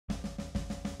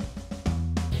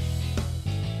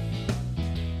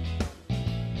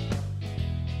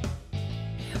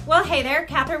Well, hey there,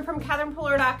 Catherine from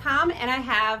CatherinePuller.com, and I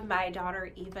have my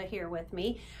daughter Eva here with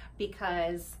me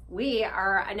because we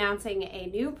are announcing a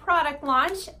new product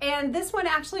launch, and this one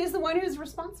actually is the one who's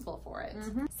responsible for it.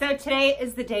 So today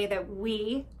is the day that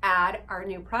we add our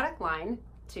new product line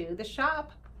to the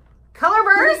shop. Color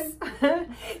Burst!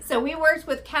 So we worked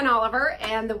with Ken Oliver,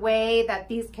 and the way that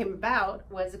these came about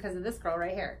was because of this girl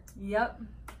right here. Yep.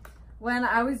 When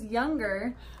I was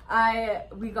younger,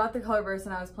 we got the Color Burst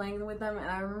and I was playing with them, and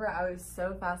I remember I was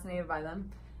so fascinated by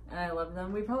them and I loved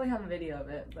them. We probably have a video of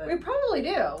it. But We probably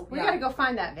do. We gotta go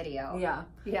find that video. Yeah.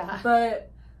 Yeah.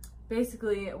 But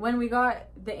basically, when we got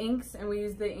the inks and we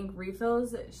used the ink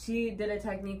refills, she did a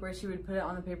technique where she would put it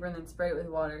on the paper and then spray it with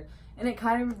water. And it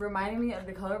kind of reminded me of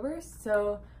the Color Burst,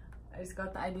 so I just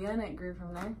got the idea and it grew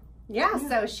from there. Yeah,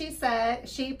 so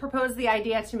she proposed the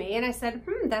idea to me, and I said,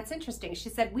 that's interesting. She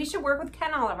said, we should work with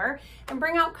Ken Oliver and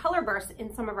bring out Color Burst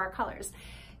in some of our colors.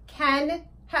 Ken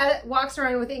walks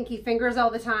around with inky fingers all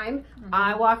the time.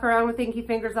 I walk around with inky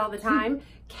fingers all the time.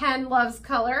 Ken loves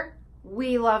color.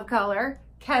 We love color.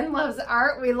 Ken loves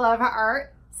art. We love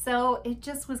art. So it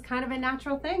just was kind of a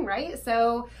natural thing, right?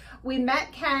 So we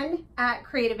met Ken at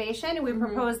Creativation, and we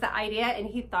proposed the idea, and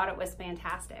he thought it was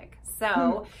fantastic.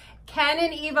 So Ken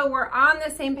and Eva were on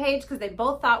the same page because they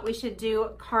both thought we should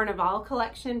do Carnivale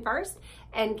Collection first,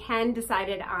 and Ken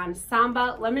decided on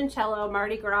Samba, Limoncello,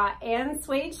 Mardi Gras, and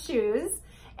suede shoes.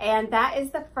 And that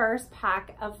is the first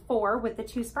pack of 4 with the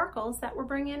 2 sparkles that we're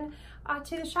bringing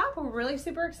to the shop. We're really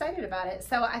super excited about it.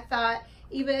 So I thought,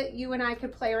 Eva, you and I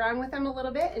could play around with them a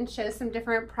little bit and show some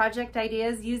different project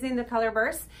ideas using the Color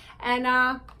Burst and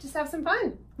just have some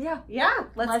fun. Yeah. Yeah,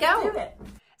 let's go. do it.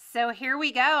 So here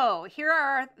we go. Here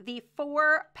are the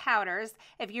 4 powders.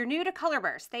 If you're new to Color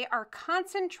Burst, they are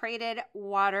concentrated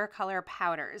watercolor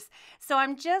powders. So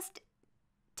I'm just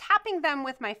tapping them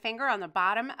with my finger on the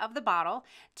bottom of the bottle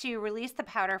to release the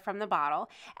powder from the bottle.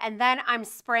 And then I'm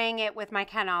spraying it with my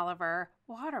Ken Oliver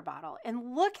water bottle.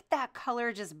 And look at that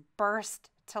color just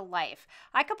burst to life.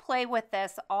 I could play with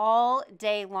this all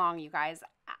day long, you guys.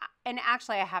 And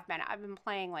actually I've been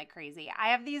playing like crazy. I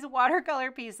have these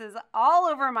watercolor pieces all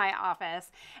over my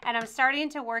office, and I'm starting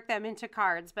to work them into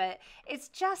cards, but it's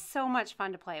just so much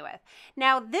fun to play with.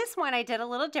 Now this one I did a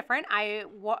little different. I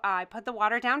put the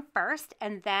water down first,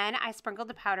 and then I sprinkled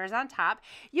the powders on top.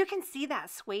 You can see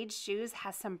that suede shoes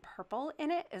has some purple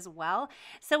in it as well.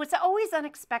 So it's always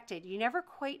unexpected. You never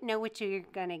quite know what you're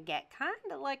gonna get, kind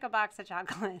of like a box of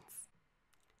chocolates.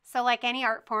 So like any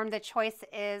art form, the choice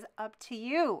is up to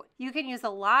you. You can use a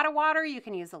lot of water, you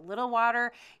can use a little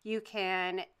water, you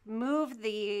can move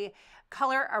the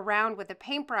color around with a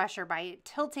paintbrush or by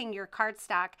tilting your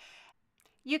cardstock.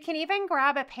 You can even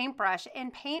grab a paintbrush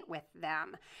and paint with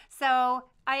them. So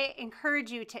I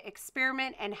encourage you to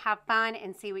experiment and have fun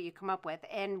and see what you come up with.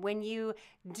 And when you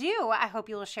do, I hope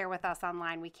you'll share with us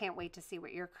online. We can't wait to see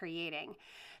what you're creating.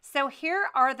 So here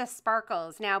are the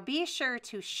sparkles. Now be sure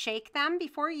to shake them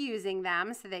before using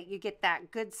them so that you get that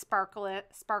good sparkleness,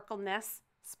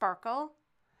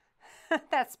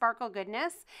 that sparkle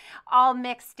goodness all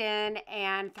mixed in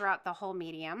and throughout the whole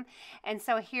medium. And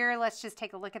so here, let's just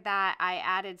take a look at that. I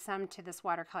added some to this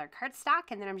watercolor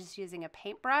cardstock, and then I'm just using a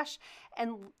paintbrush,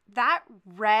 and that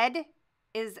red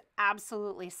is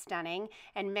absolutely stunning,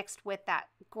 and mixed with that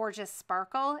gorgeous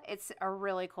sparkle, it's a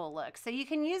really cool look. So you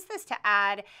can use this to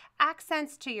add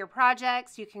accents to your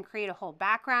projects. You can create a whole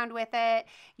background with it.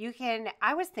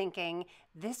 I was thinking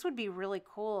this would be really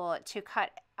cool to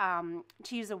cut, to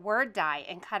use a word dye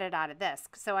and cut it out of this.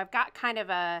 So I've got kind of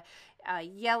a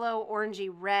yellow, orangey,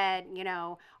 red,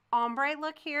 ombre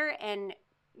look here, and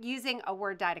using a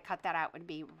word dye to cut that out would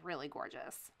be really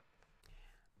gorgeous.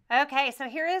 Okay, so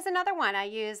here is another one. I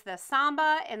used the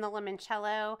Samba and the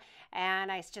Limoncello, and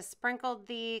I just sprinkled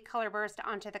the Color Burst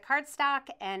onto the cardstock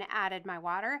and added my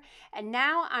water. And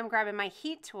now I'm grabbing my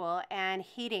heat tool and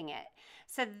heating it.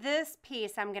 So this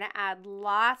piece, I'm gonna add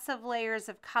lots of layers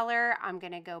of color. I'm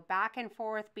gonna go back and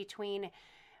forth between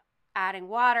adding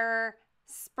water,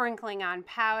 sprinkling on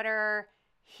powder,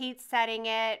 heat setting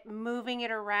it, moving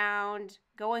it around,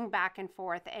 going back and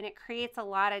forth, and it creates a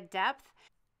lot of depth.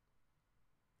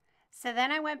 So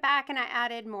then I went back and I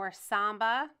added more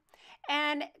Samba.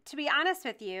 And to be honest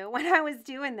with you, when I was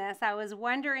doing this, I was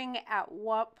wondering at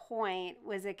what point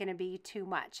was it going to be too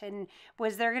much? And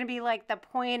was there going to be like the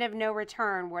point of no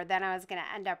return where then I was going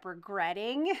to end up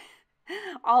regretting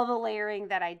all the layering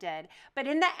that I did? But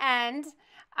in the end,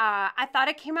 I thought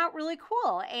it came out really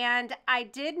cool. And I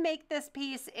did make this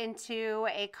piece into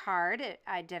a card.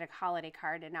 I did a holiday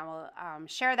card, and I will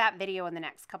share that video in the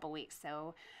next couple weeks.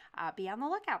 So be on the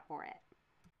lookout for it.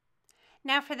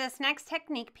 Now for this next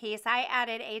technique piece, I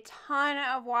added a ton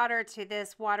of water to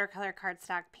this watercolor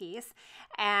cardstock piece,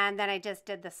 and then I just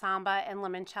did the samba and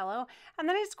limoncello, and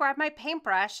then I just grabbed my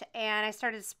paintbrush and I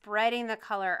started spreading the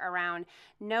color around.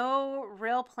 No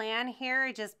real plan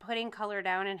here, just putting color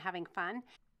down and having fun.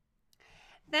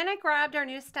 Then I grabbed our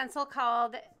new stencil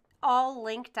called All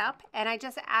Linked Up, and I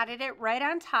just added it right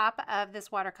on top of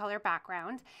this watercolor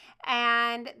background.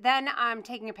 And then I'm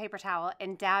taking a paper towel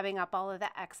and dabbing up all of the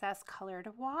excess colored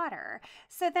water.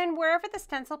 So then wherever the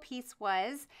stencil piece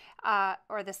was,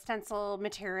 or the stencil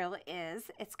material is,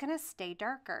 it's gonna stay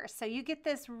darker. So you get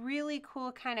this really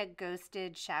cool kind of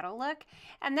ghosted shadow look.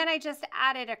 And then I just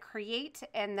added a create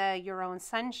in the Your Own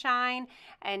Sunshine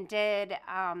and did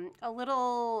a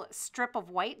little strip of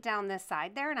white down this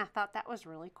side there, and I thought that was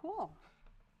really cool.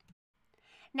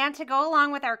 Now to go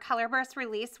along with our Color Burst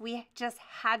release, we just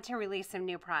had to release some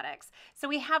new products. So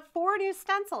we have 4 new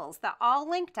stencils, the All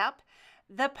Linked Up,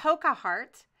 the Polka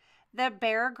Heart, the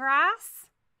Bear Grass,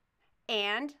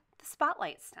 and the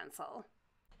Spotlight stencil.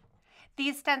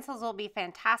 These stencils will be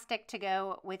fantastic to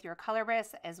go with your color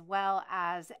bursts as well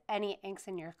as any inks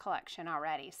in your collection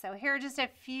already. So here are just a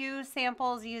few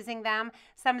samples using them.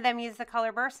 Some of them use the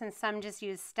color burst and some just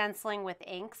use stenciling with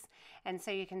inks. And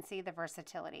so you can see the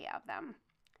versatility of them.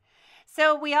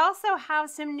 So we also have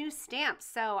some new stamps.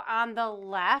 So on the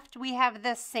left, we have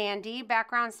the Sandy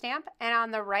background stamp, and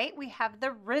on the right, we have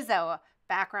the Rizzo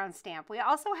background stamp. We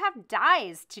also have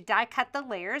dies to die cut the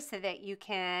layers so that you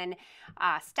can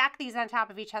stack these on top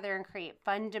of each other and create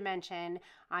fun dimension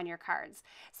on your cards.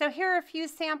 So here are a few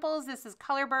samples. This is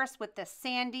Color Burst with the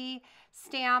Sandy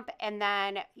stamp, and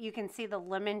then you can see the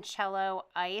limoncello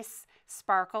ice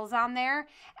sparkles on there.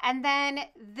 And then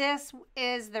this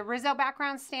is the Rizzo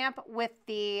background stamp with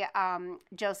the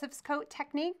Joseph's coat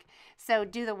technique. So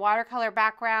do the watercolor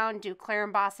background, do clear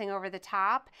embossing over the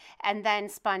top, and then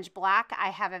sponge black. I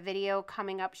have a video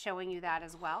coming up showing you that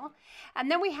as well. And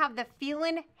then we have the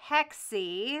Feelin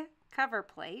Hexy cover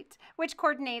plate, which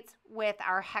coordinates with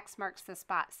our Hex Marks the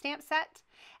Spot stamp set.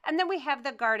 And then we have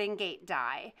the Garden Gate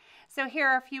die. So here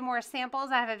are a few more samples.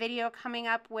 I have a video coming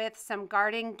up with some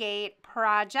Garden Gate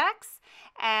projects,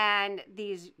 and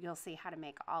these, you'll see how to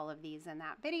make all of these in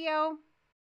that video.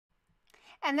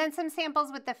 And then some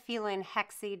samples with the Feelin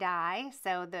Hexy die.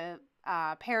 So the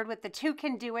paired with the Two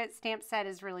Can Do It stamp set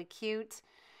is really cute.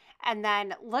 And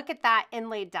then look at that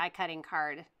inlaid die cutting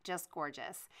card, just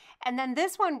gorgeous. And then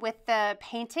this one with the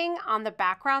painting on the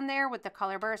background there with the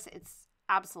color burst, it's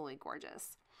absolutely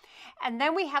gorgeous. And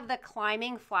then we have the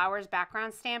Climbing Flowers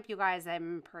background stamp. You guys,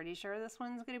 I'm pretty sure this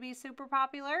one's gonna be super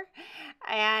popular.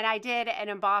 And I did an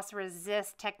emboss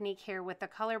resist technique here with the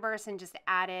color burst and just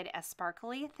added a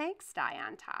sparkly thanks die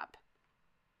on top.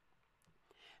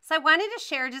 So I wanted to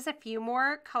share just a few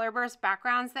more color burst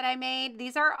backgrounds that I made.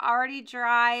 These are already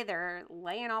dry. They're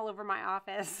laying all over my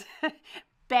office,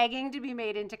 begging to be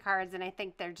made into cards, and I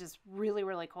think they're just really,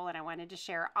 really cool, and I wanted to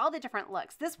share all the different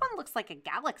looks. This one looks like a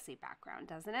galaxy background,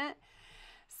 doesn't it?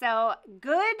 So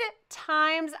good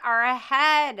times are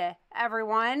ahead,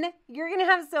 everyone. You're gonna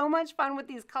have so much fun with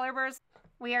these color bursts.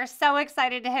 We are so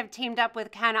excited to have teamed up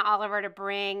with Ken Oliver to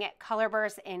bring Color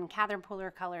Burst in Catherine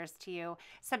Pooler colors to you.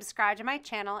 Subscribe to my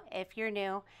channel if you're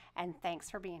new, and thanks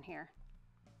for being here.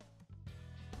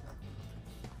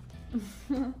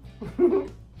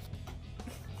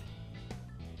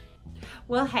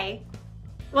 Well, hey.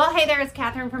 Well, hey there, it's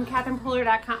Catherine from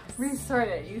CatherinePooler.com. Restart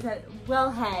it. You said,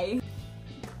 well, hey.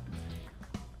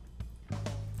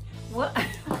 What?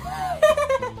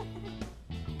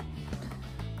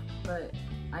 But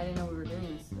I didn't know we were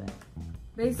doing this today.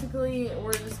 Basically,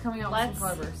 we're just coming out with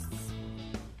some color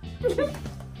bursts.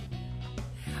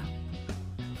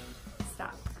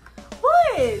 Stop.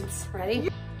 What? Ready?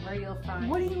 Where you'll find.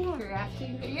 What do you want?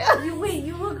 Crafting video. Wait,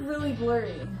 you look really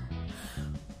blurry.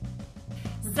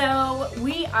 So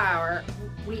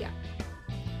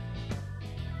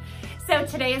So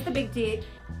today is the big day.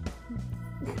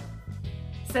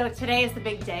 So today is the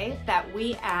big day that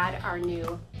we add our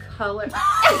new color.